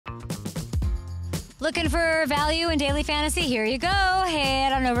Looking for value in daily fantasy? Here you go.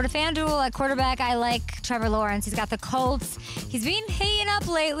 Head on over to FanDuel. At quarterback, I like Trevor Lawrence. He's got the Colts. He's been heating up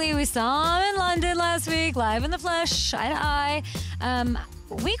lately. We saw him in London last week, live in the flesh, eye to eye.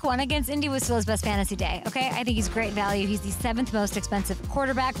 Week 1 against Indy was still his best fantasy day, okay? I think he's great value. He's the 7th most expensive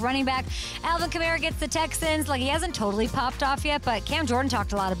quarterback, running back. Alvin Kamara gets the Texans. Like, he hasn't totally popped off yet, but Cam Jordan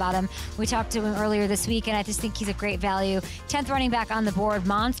talked a lot about him. We talked to him earlier this week, and I just think he's a great value. 10th running back on the board.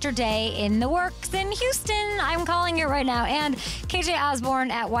 Monster day in the works in Houston. I'm calling it right now. And KJ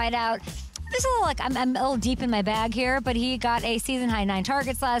Osborne at wideout. There's a little, I'm a little deep in my bag here, but he got a season-high 9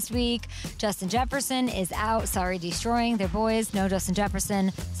 targets last week. Justin Jefferson is out. Sorry, destroying their boys. No Justin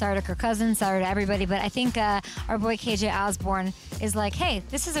Jefferson. Sorry to Kirk Cousins. Sorry to everybody. But I think our boy KJ Osborne is like, hey,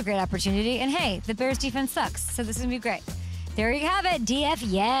 this is a great opportunity. And hey, the Bears defense sucks, so this is going to be great. There you have it. DF,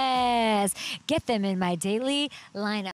 yes. Get them in my daily lineup.